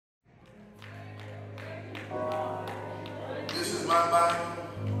my Bible,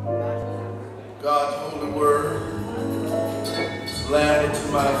 God's holy word, is a lamp unto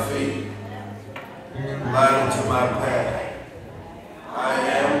my feet, light unto my path. I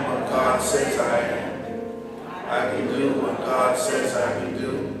am what God says I am. I can do what God says I can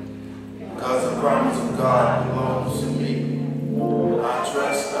do, because the promise of God belongs to me. I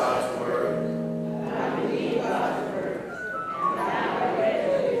trust God's word. I believe God's word.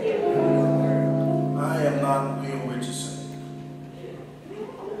 I am not William Richardson.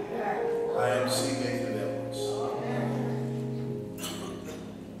 I am C. Nathan Edwers.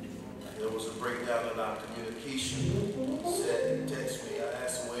 There was a breakdown in our communication. He said, he texted me. I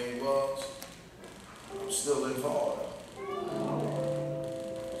asked him where he was. I'm still in Florida.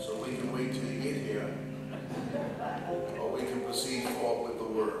 So we can wait till you get here, or we can proceed forward with the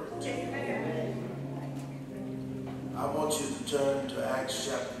word. I want you to turn to Acts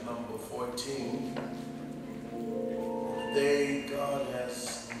chapter number 14. Today, God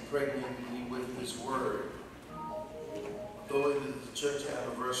has impregnated me with His word. Though it is the church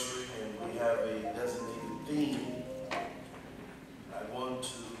anniversary and we have a designated theme, I want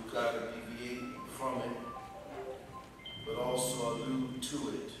to kind of deviate from it, but also allude to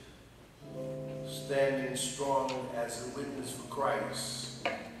it. Standing strong as a witness for Christ,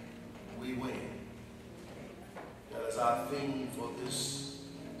 we win. That is our theme for this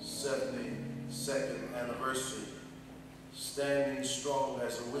 72nd anniversary. Standing strong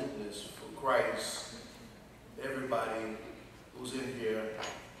as a witness for Christ. Everybody who's in here,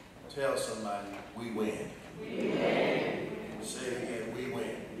 tell somebody, we win. We win. Say it again, we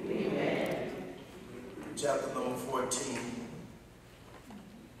win. We win. Chapter number 14,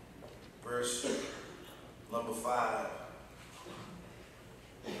 verse number 5.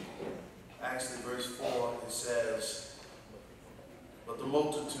 Actually, verse 4, it says, but the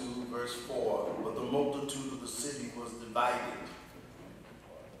multitude, verse 4, but the multitude of the city was divided.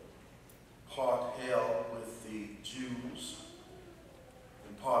 Part held with the Jews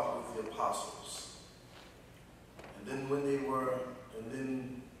and part with the apostles. And then when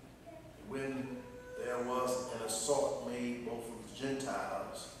there was an assault made both of the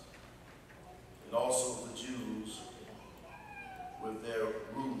Gentiles and also the Jews with their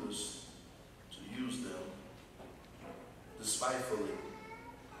rulers to use them despitefully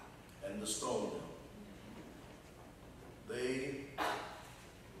and to stone them. They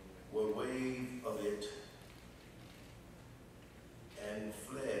were waived of it and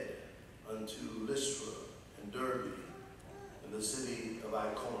fled unto Lystra and Derbe in the city of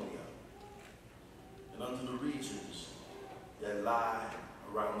Iconium, and unto the regions that lie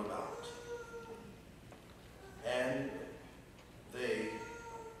around about. And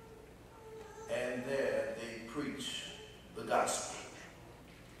there they preach the gospel.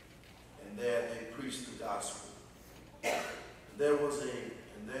 And there they preached the gospel. And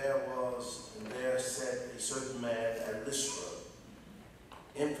there sat a certain man at Lystra,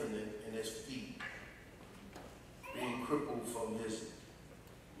 infinite in his feet, being crippled from his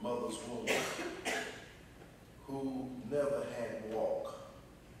mother's womb, who never had walked.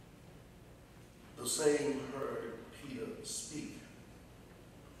 The same heard Peter speak,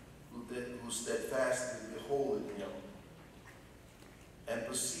 who steadfastly beholding him, and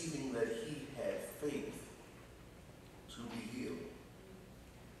perceiving that he had faith to be healed,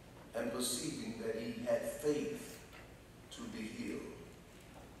 and perceiving that he had faith to be healed,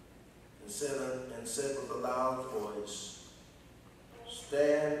 and said with a loud voice,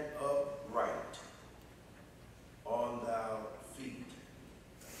 stand upright on thy feet.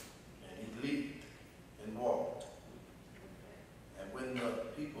 And he leaped and walked. And when the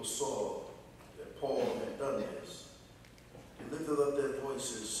people saw that Paul had done this, they lifted up their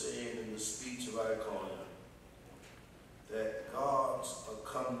voices, saying in the speech of Iconium, that gods are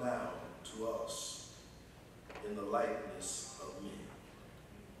come down to us in the likeness of men.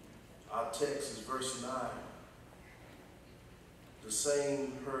 Our text is verse 9. The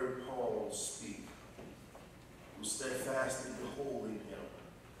same heard Paul speak, who steadfastly beholding him,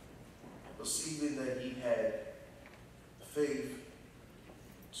 perceiving that he had faith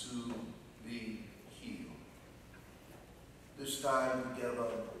to be healed. This time together,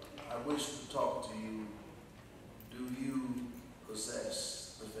 I wish to talk to you. Do you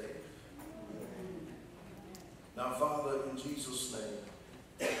possess the faith? Now, Father, in Jesus'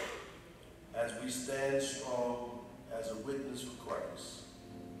 name, as we stand strong as a witness for Christ,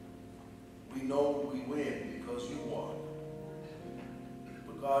 we know we win because you won.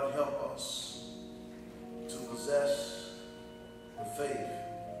 But God, help us to possess the faith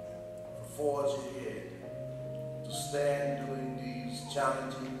to forge ahead, to stand during these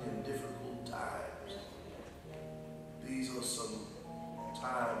challenging and difficult times. these are some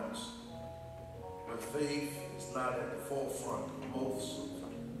times where faith is not at the forefront of most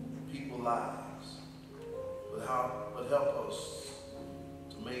people's lives, but help us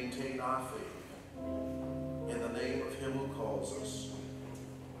to maintain our faith. In the name of him who calls us,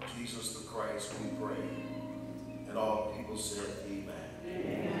 Jesus the Christ, we pray. And all people said, amen.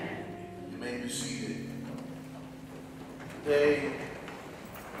 Amen. You may be seated. Today,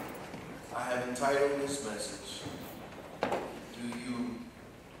 I have entitled this message, Do You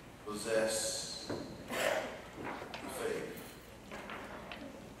Possess Faith?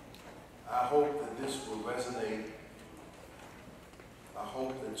 I hope that this will resonate. I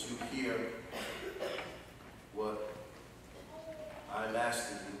hope that you hear what I'm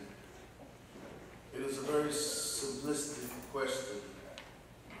asking you. It is a very simplistic question,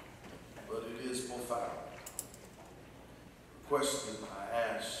 but it is profound. The question I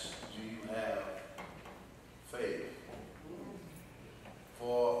ask, do you have faith?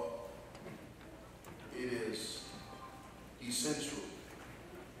 For it is essential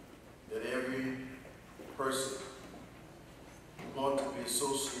that every person who wants to be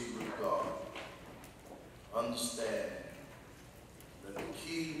associated with God understand that the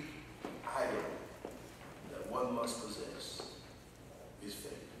key item that one must possess is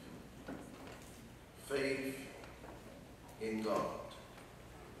faith. Faith in God.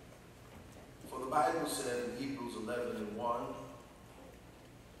 For the Bible said in Hebrews 11:1,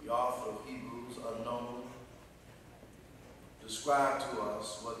 the author of Hebrews, unknown, described to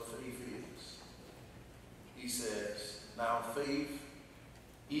us what faith is. He says, now faith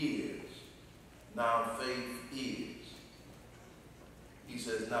is. He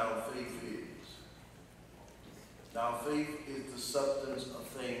says, now faith is. Now faith is the substance of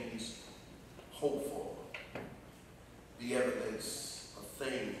things hoped for, the evidence of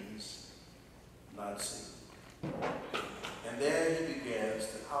things not seen. And there he begins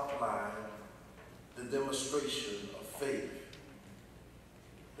to outline the demonstration of faith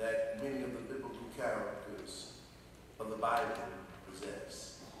that many of the biblical characters of the Bible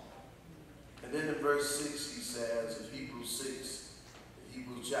possess. And then in verse 6 he says, of Hebrews 6,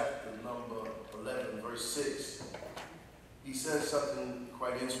 Hebrews chapter number 11, verse 6, he says something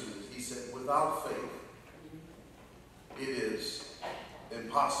quite interesting. He said, without faith, it is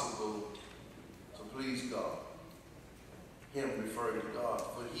impossible to please God. Him referring to God.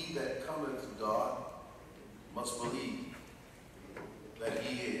 For he that cometh to God must believe that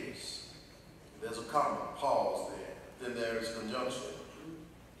he is. There's a comma, pause there. Then there is conjunction,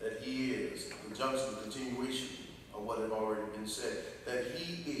 that he is. Conjunction, continuation of what had already been said. That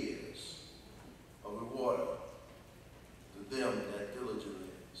he is a rewarder to them that diligently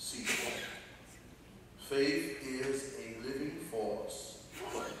seek him. Faith is a living force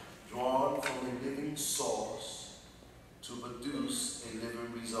drawn from a living source to produce a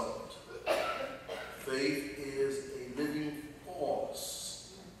living result. Faith is a living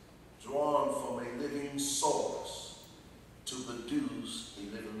force drawn from a living source to produce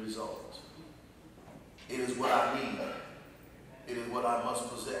a living result. It is what I need. It is what I must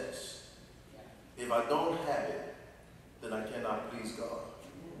possess. If I don't have it, then I cannot please God.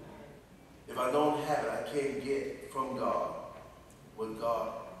 If I don't have it, I can't get from God what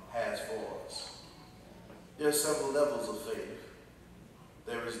God has for us. There are several levels of faith.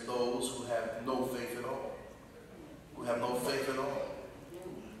 There is those who have no faith at all. Who have no faith at all.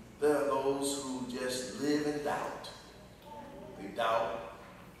 There are those who just live in doubt. They doubt.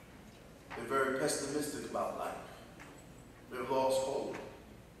 They're very pessimistic about life. They've lost hope.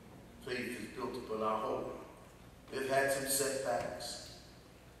 Faith is built upon our hope. They've had some setbacks.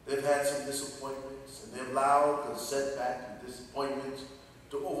 They've had some disappointments, and they've allowed the setbacks and disappointments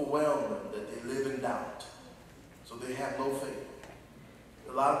to overwhelm them, that they live in doubt. So they have no faith.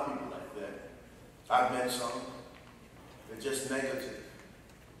 A lot of people like that. I've met some. They're just negative.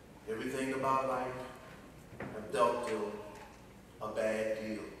 Everything about life have dealt them a bad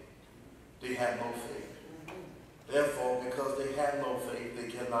deal. They have no faith. Therefore, because they have no faith, they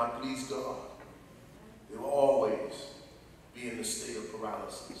cannot please God. They will always be in a state of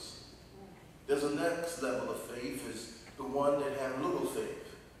paralysis. There's a next level of faith, is the one that have little faith.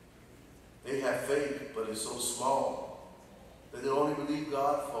 They have faith, but it's so small that they only believe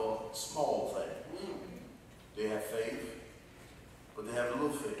God for small things. They have faith, but they have little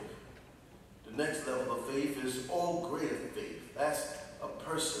faith. The next level of faith is all greater faith. That's a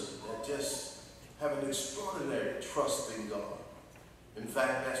person that just have an extraordinary trust in God. In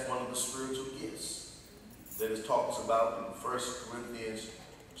fact, that's one of the spiritual gifts that it talks about in 1 Corinthians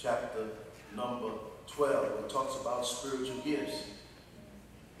chapter number 12. It talks about spiritual gifts.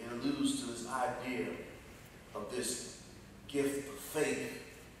 It alludes to this idea of this gift of faith.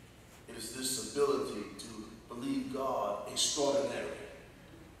 It is this ability to believe God extraordinary.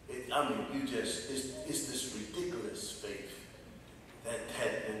 It's this ridiculous faith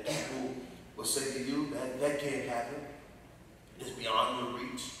that people will say to you that can't happen. It's beyond your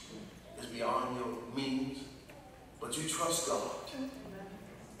reach. It's beyond your means. But you trust God,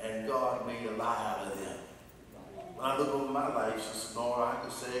 and God made a lie out of them. When I look over my life, Sister Nora, I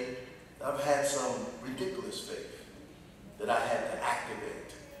could say I've had some ridiculous faith that I had to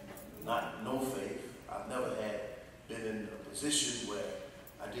activate. Not no faith. I've never been in a position where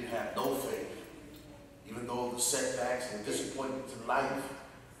I didn't have no faith. Even though the setbacks and disappointments in life,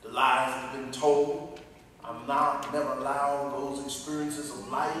 the lies that have been told, I'm never allowed those experiences of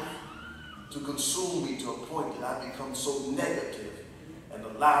life to consume me to a point that I become so negative and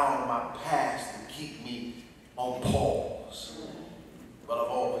allow my past to keep me on pause. But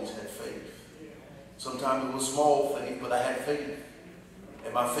I've always had faith. Sometimes it was small faith, but I had faith.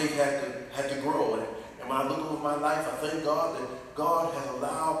 And my faith had to grow. And when I look over my life, I thank God that God has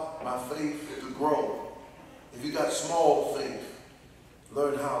allowed my faith to grow. If you got small faith,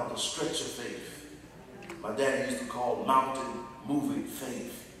 learn how to stretch your faith. My dad used to call mountain moving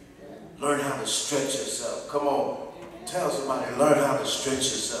faith. Learn how to stretch yourself. Come on, tell somebody, learn how to stretch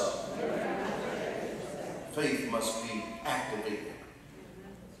yourself. Faith must be activated.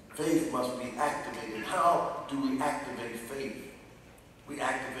 Faith must be activated. How do we activate faith? We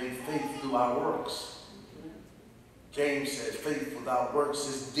activate faith through our works. James says faith without works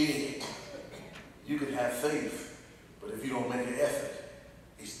is dead. You can have faith, but if you don't make an effort,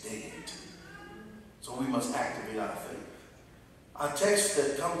 it's dead. So we must activate our faith. Our text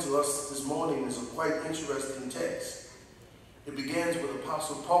that comes to us this morning is a quite interesting text. It begins with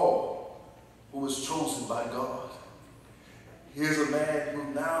Apostle Paul, who was chosen by God. Here's a man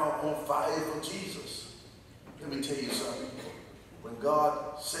who's now on fire for Jesus. Let me tell you something. When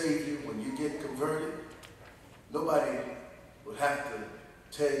God saves you, when you get converted, nobody would have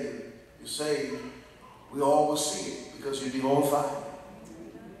to tell you you're saved. We all will see it because you'll be on fire.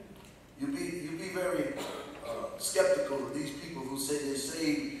 You'll be very skeptical of these people who say they're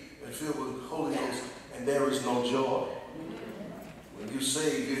saved and filled with the Holy Ghost and there is no joy. When you're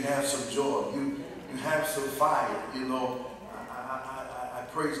saved, you have some joy. You have some fire. You know, I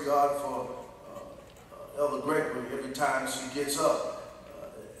praise God for Elder Gregory. Every time she gets up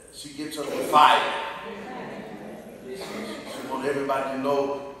with fire. She wants everybody to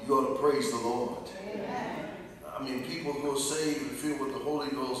know you ought to praise the Lord. I mean, people who are saved and filled with the Holy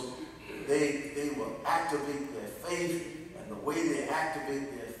Ghost, they will activate their faith, and the way they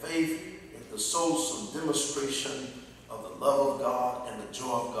activate their faith is to show some demonstration of the love of God and the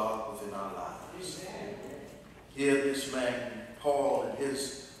joy of God within our lives. Here, this man, Paul, and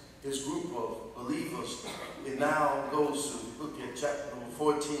his group of believers, it now goes to, look at chapter number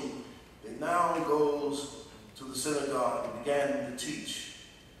 14, it now goes to the synagogue and began to teach.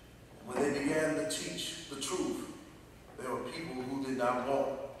 And when they began to teach the truth, there were people who did not want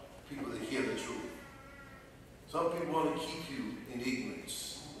people to hear the truth. Some people want to keep you in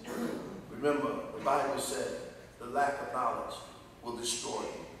ignorance. Remember, the Bible said the lack of knowledge will destroy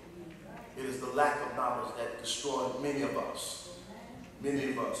you. It is the lack of knowledge that destroyed many of us. Many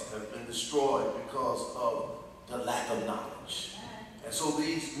of us have been destroyed because of the lack of knowledge. And so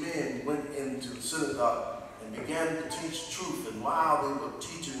these men went into the synagogue and began to teach truth. And while they were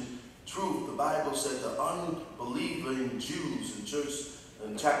teaching truth, the Bible said the unbelieving Jews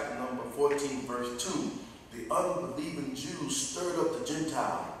in chapter number 14, verse 2, the unbelieving Jews stirred up the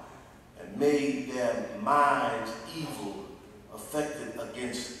Gentile and made their minds evil, affected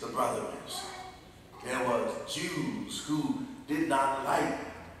against the brethren. There were Jews who did not like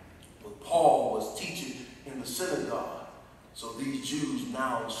what Paul was teaching in the synagogue. So these Jews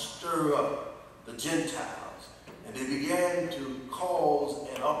now stir up the Gentiles, and they began to cause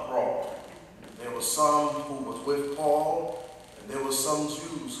an uproar. There were some who was with Paul, and there were some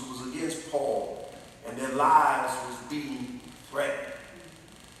Jews who was against Paul, and their lives was being threatened.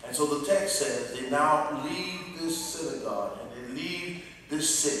 And so the text says they now leave this synagogue, and they leave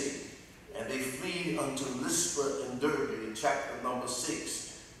this city, and they flee unto Lystra and Derbe in chapter number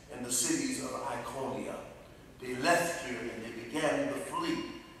 6, in the cities of Iconium. They left here and they began to flee.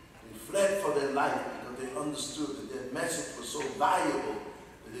 They fled for their life because they understood that their message was so valuable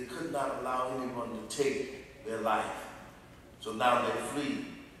that they could not allow anyone to take their life. So now they flee.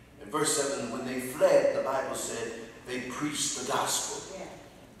 In verse 7, when they fled, the Bible said they preached the gospel. Yeah.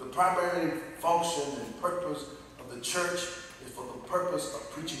 The primary function and purpose of the church is for the purpose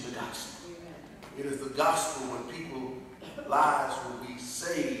of preaching the gospel. Yeah. It is the gospel where people's lives will be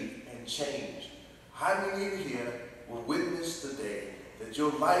saved and changed. How many in here will witness today that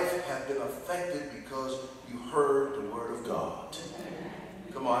your life has been affected because you heard the word of God.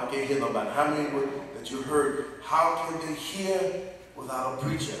 Come on, I can't hear nobody. How many that you heard? How can they hear without a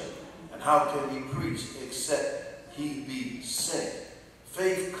preacher? And how can he preach except he be sent?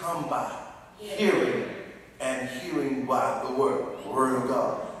 Faith come by hearing, and hearing by the word of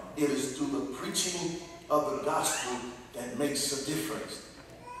God. It is through the preaching of the gospel that makes a difference.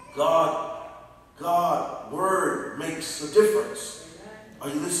 God, word makes a difference. Are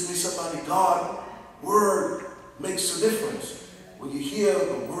you listening to somebody? God, word makes a difference. When you hear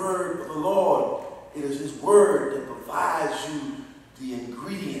the word of the Lord, it is his word that provides you the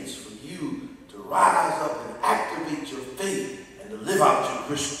ingredients for you to rise up and activate your faith and to live out your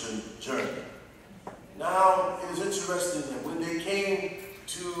Christian journey. Now, it is interesting that when they came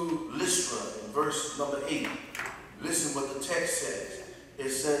to Lystra in verse number 8, listen what the text says. It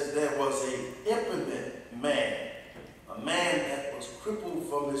says there was an impotent man, a man that was crippled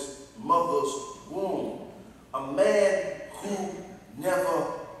from his mother's womb, a man who never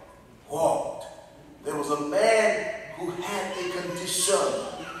walked. There was a man who had a condition.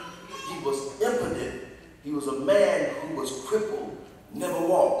 He was impotent. He was a man who was crippled, never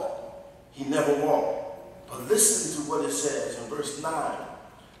walked. He never walked. But listen to what it says in verse 9.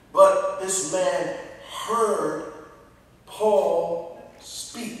 But this man heard Paul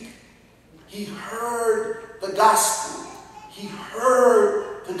speak. He heard the gospel. He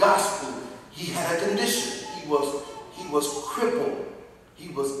heard the gospel. He had a condition. He was crippled. He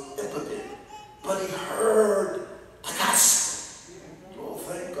was impotent. But he heard the gospel. Oh,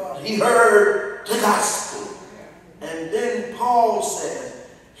 thank God. He heard the gospel. And then Paul said,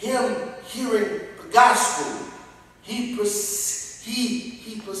 him hearing the gospel, he perceived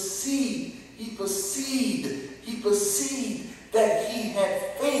that he had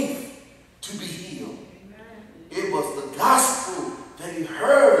faith to be healed. It was the gospel that he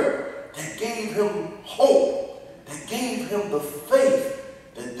heard that gave him hope, that gave him the faith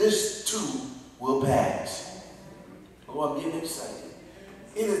that this too will pass. Oh, I'm getting excited.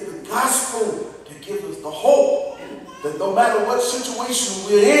 It is the gospel that gives us the hope that no matter what situation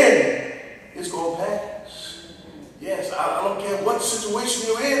we're in, it's going to pass. Yes, I don't care what situation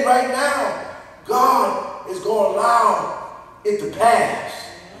you're in right now, God is going to allow it to pass.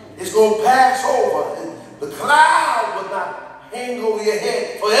 It's going to pass over. The cloud will not hang over your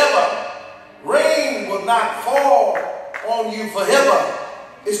head forever. Rain will not fall on you forever.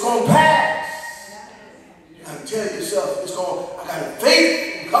 It's going to pass. You got to tell yourself, I got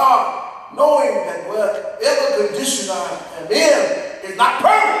faith in God, knowing that whatever condition I am in is not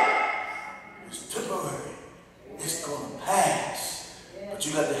permanent. It's temporary. It's going to pass. But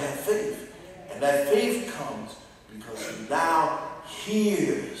you got to have faith. And that faith comes because he now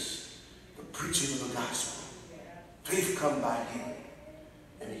hears the preaching of the gospel. Faith comes by hearing,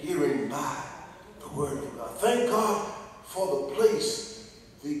 and hearing by the word of God. Thank God for the place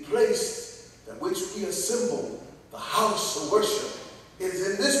that which we assemble, the house of worship. It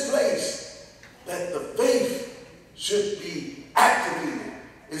is in this place that the faith should be activated.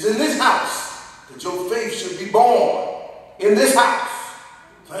 It's in this house that your faith should be born. In this house.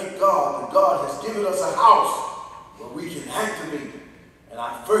 Thank God that God has given us a house where we can activate it, and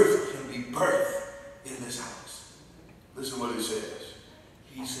our faith can be birthed in this house. Listen what he says.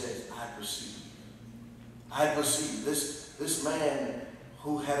 He says, I perceive. This man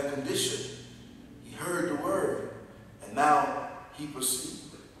who had a condition, he heard the word, and now he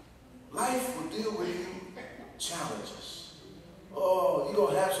perceived. Life will deal with you challenges. Oh, you're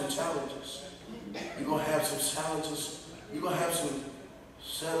going to have some challenges. You're going to have some challenges. You're going to have some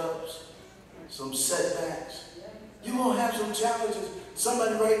setups, some setbacks. You're going to have some challenges.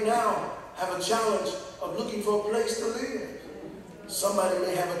 Somebody right now have a challenge of looking for a place to live. Somebody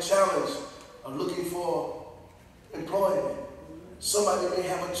may have a challenge of looking for employment. Somebody may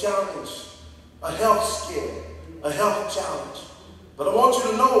have a challenge, a health scare, a health challenge. But I want you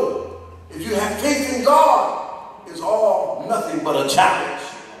to know, if you have faith in God, it's all nothing but a challenge.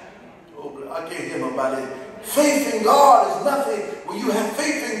 Oh, I can't hear nobody. Faith in God is nothing. When you have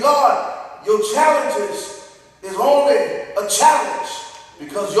faith in God, your challenges is only a challenge,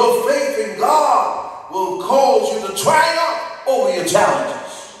 because your faith in God will cause you to triumph over your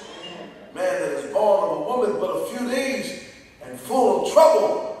challenges. Man that is born of a woman but a few days and full of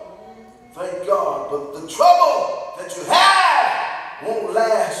trouble, thank God, but the trouble that you have won't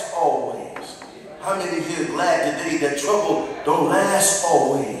last always. How many here glad today that trouble don't last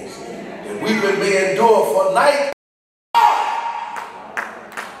always? That weeping may endure for a night,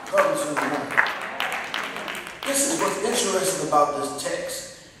 comes in the morning. This is what's interesting about this text.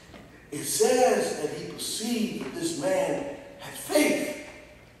 It says that he perceived see that this man had faith,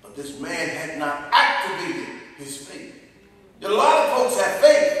 but this man had not activated his faith. A lot of folks have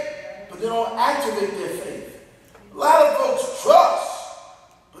faith, but they don't activate their faith. A lot of folks trust,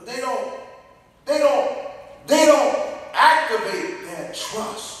 but they don't activate their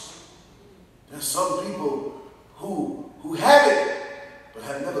trust. There's some people who have it, but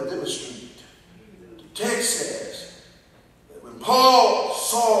have never demonstrated. The text says that when Paul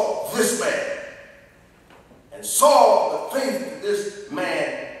saw this man and saw the faith that this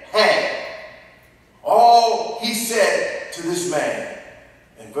man had, all he said to this man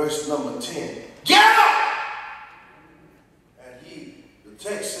in verse number 10, get up! And the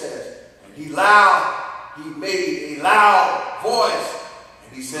text says, and he made a loud voice,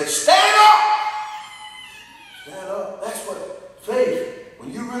 and he said, stand up! Stand up. That's what faith,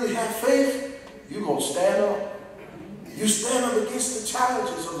 when you really have faith, you're going to stand up. You stand up against the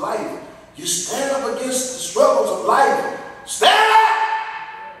challenges of life. You stand up against the struggles of life. Stand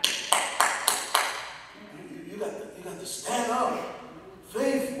up! You got to stand up.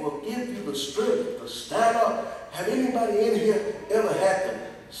 Faith will give you the strength to stand up. Have anybody in here ever had to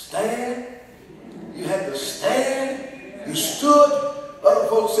stand? You had to stand. You stood. Other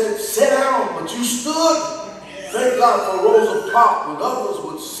folks said, sit down, but you stood. Thank God for Rosa Parks when others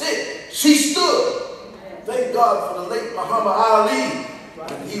would sit. She stood. Thank God for the late Muhammad Ali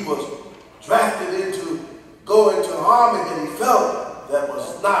when he was drafted into going to an army that he felt that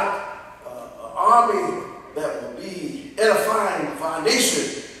was not an army that would be edifying for our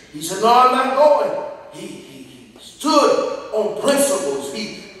nation. He said, no, I'm not going. He stood on principles.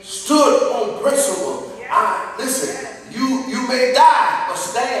 He stood on principle. Listen, you may die, but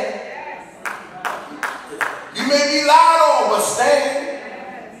stand. You may be lied on, but stand.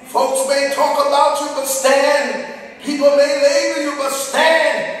 Folks may talk about you, but stand. People may label you, but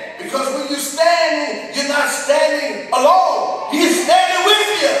stand. Because when you're standing, you're not standing alone. He's standing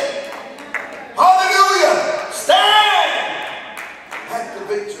with you. Hallelujah. Stand.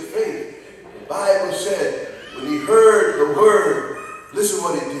 Activate your faith. The Bible said when he heard the word, listen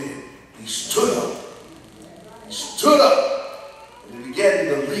what he did. He stood up. He stood up and he began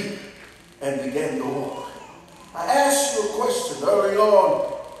to leap and began to walk. I asked you a question early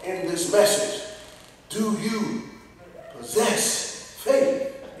on in this message. Do you possess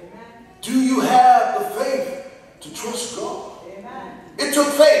faith? Do you have the faith to trust God? It took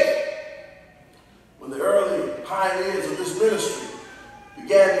faith. When the early pioneers of this ministry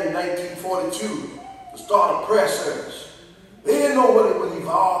began in 1942 to start a prayer service, they didn't know what it would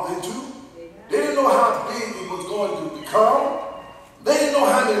evolve into. They didn't know how big it was going to become. They didn't know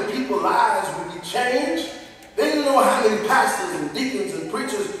how many people's lives would be changed. They didn't know how many pastors and deacons and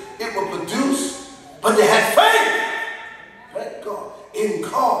preachers it would produce, but they had faith. Thank God. In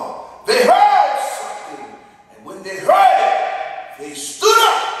God, they heard something, and when they heard it, they stood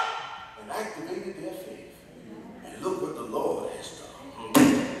up and activated their faith. And look what the Lord has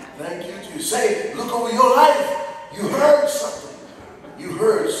done. Thank you, Jesus. Say, look over your life. You heard something. You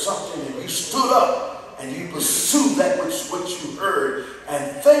heard something, and you stood up, and you pursued that what you heard.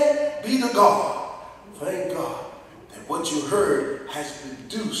 And thank be to God. Thank God that what you heard has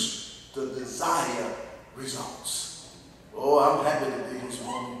produced the desired results. Oh, I'm happy today this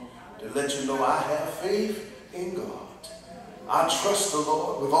morning to let you know I have faith in God. I trust the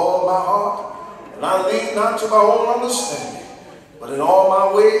Lord with all my heart, and I lean not to my own understanding, but in all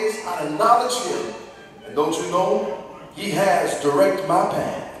my ways I acknowledge him. And don't you know, he has directed my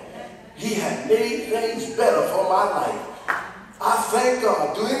path. He has made things better for my life. I thank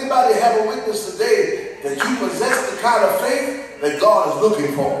God. Do anybody have a witness today that you possess the kind of faith that God is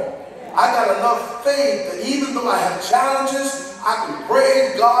looking for? I got enough faith that even though I have challenges, I can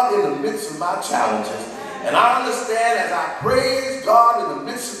praise God in the midst of my challenges. And I understand as I praise God in the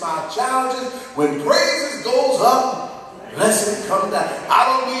midst of my challenges, when praises goes up, blessing comes down. I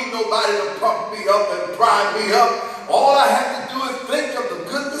don't need nobody to pump me up and prime me up. All I have to do is think of the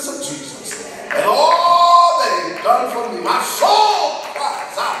goodness of Jesus and all that he's done for me. My soul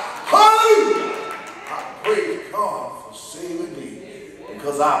cries out, hallelujah! I praise God for saving me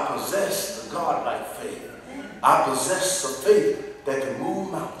because I possess the God-like faith. I possess the faith that can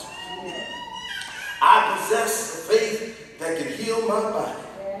move mountains. I possess the faith that can heal my body.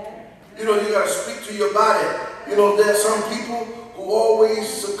 You know, you got to speak to your body. You know, there are some people who always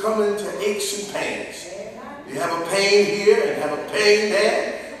succumb into aches and pains. You have a pain here and have a pain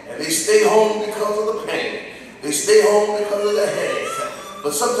there, and they stay home because of the pain. They stay home because of the headache.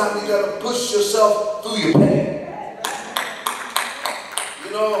 But sometimes you got to push yourself through your pain.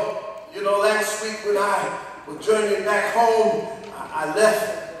 You know, last week when I was journeying back home, I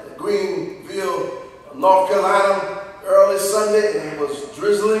left Greenville, North Carolina early Sunday, and it was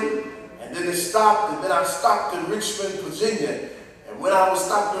drizzling, and then it stopped, and then I stopped in Richmond, Virginia. And when I was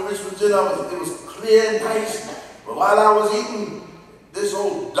stopped in Richmond, Virginia, it was clear and nice. But while I was eating, this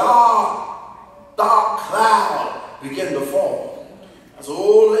old dark cloud began to form. I said,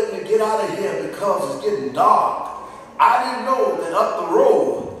 oh, let me get out of here because it's getting dark. I didn't know that up the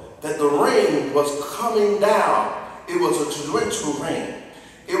road that the rain was coming down. It was a torrential rain.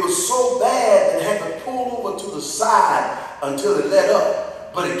 It was so bad that I had to pull over to the side until it let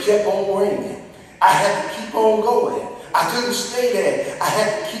up, but it kept on raining. I had to keep on going. I couldn't stay there. I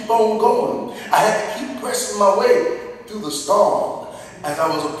had to keep on going. I had to keep pressing my way through the storm. As I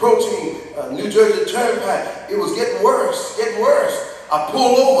was approaching New Jersey Turnpike, it was getting worse, getting worse. I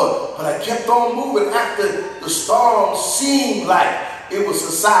pulled over, but I kept on moving after the storm seemed like it was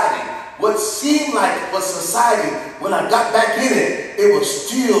subsiding. What seemed like it was subsiding, when I got back in it, it was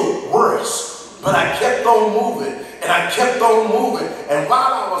still worse. But I kept on moving, and I kept on moving. And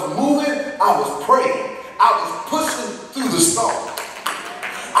while I was moving, I was praying. I was pushing through the storm.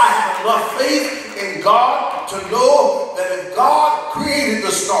 I have enough faith in God to know that if God created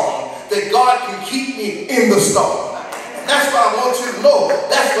the storm, that God can keep me in the storm. And that's what I want you to know.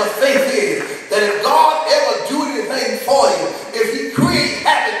 That's what faith is. That if God ever do anything for you, if he creates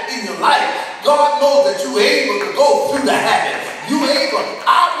habit in your life, God knows that you're able to go through the habit. You're able.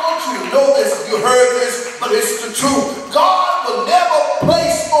 I want you to know this. You heard this, but it's the truth. God will never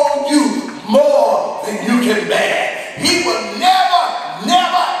place on you more than you can bear. He will never,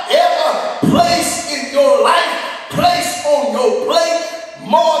 ever place in your life, place on your plate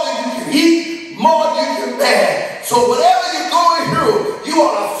more than you can eat, more than you can bear. So whatever you're going through, you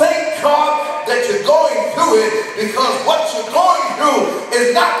ought to thank God that you're going through it, because what you're going through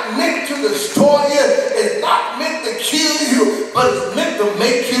is not meant to destroy you, it's not meant to kill you, but it's meant to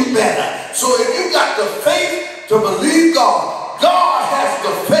make you better. So if you got the faith to believe God, God has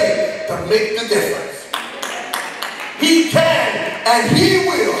the faith to make the difference. He can and he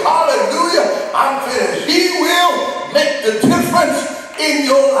will. Hallelujah. I'm finished. He will make the difference in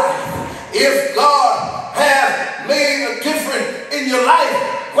your life. If God has made a difference in your life,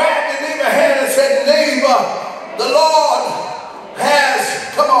 grab your neighbor's hand and say, neighbor, the Lord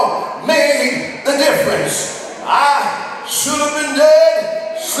has, come on, made the difference. I should have been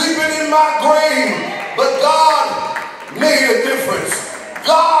dead, sleeping in my grave, but God made a difference.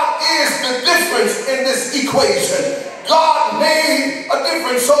 God is the difference in this equation. God made a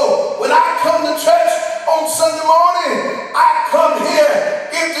difference. So when I come to church on Sunday morning, I come here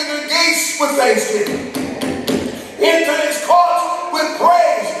into the gates with thanksgiving, into his courts with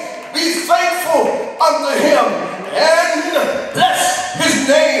praise. Be thankful unto him and bless his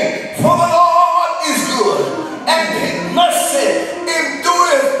name, for the Lord is good and his mercy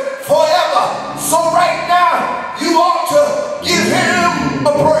endureth forever. So right now you ought to give him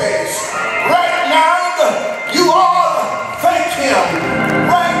a praise. Right now you ought to thank him.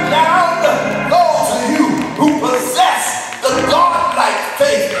 Right now, those of you who possess the God-like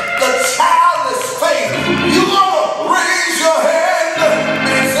faith, the childless faith, you ought to raise your hand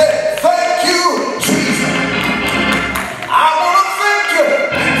and say, thank you, Jesus. I want to thank you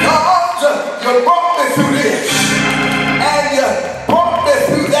because you brought me through this and you brought me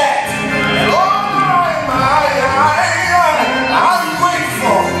through that. And oh I'm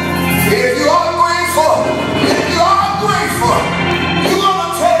grateful. If you are grateful, you're going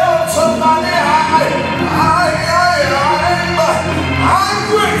to tell somebody I'm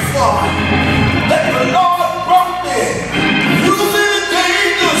grateful that the Lord brought me through many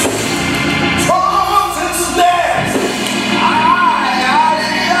dangers, troubles, and snares.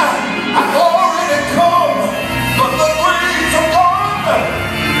 I've already come, but the grace of God,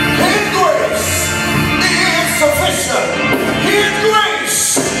 his grace is sufficient. His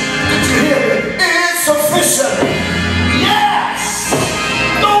grace, did you hear me, is sufficient. Yes,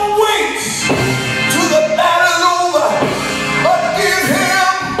 don't wait till the battle's over, but give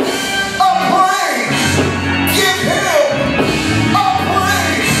him a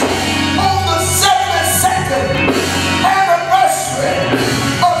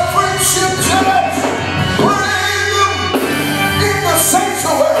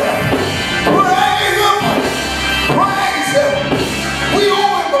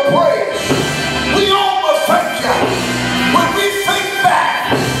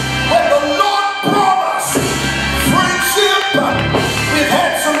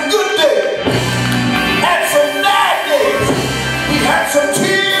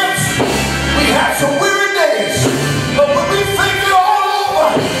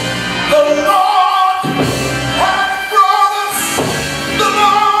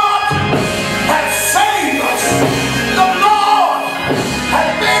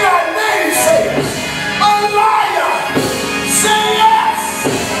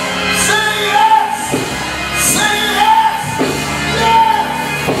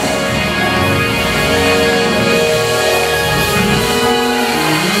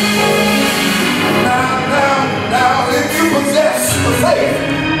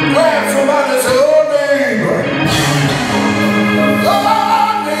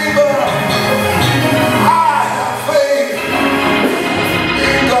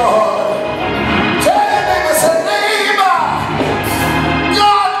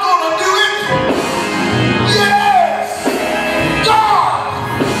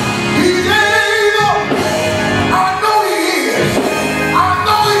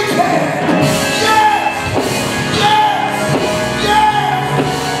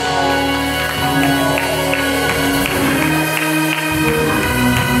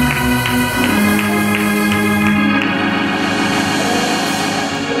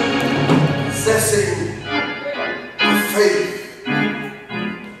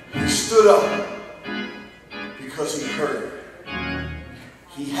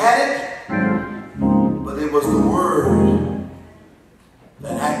He had it, but it was the word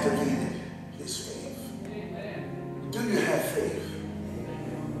that activated his faith. Do you have faith?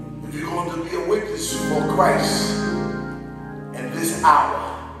 If you're going to be a witness for Christ in this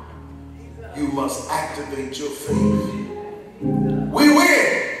hour, you must activate your faith. We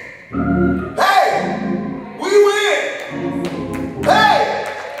win. Hey! We win. Hey!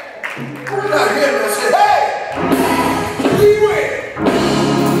 We're not here to say, hey! We win.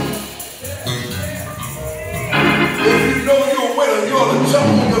 If you know you're a winner, you ought to jump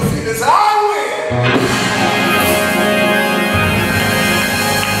on your feet and say, I win.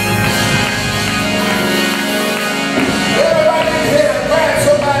 Everybody in here, grab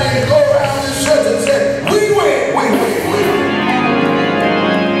somebody and go around this church and say, we win, we win, we win.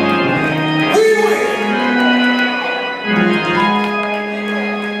 We win.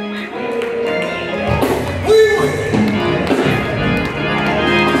 We win.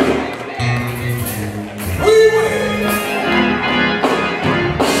 We win.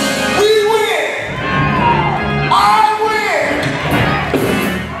 We win. I win.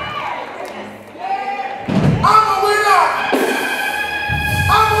 I'm a winner.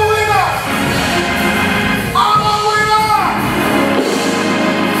 I'm a winner. I'm a winner.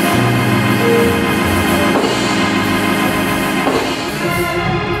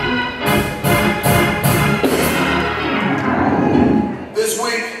 This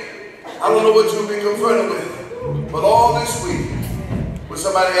week, I don't know what you've been confronted with, but all this week, when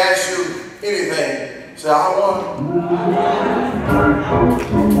somebody asks you anything, say, I won.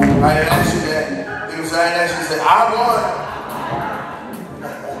 I didn't ask you that. They would say, I didn't ask you, say, I won.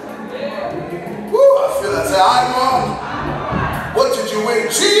 Woo, I feel that. Say, I won. What did you win?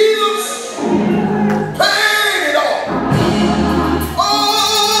 Jesus!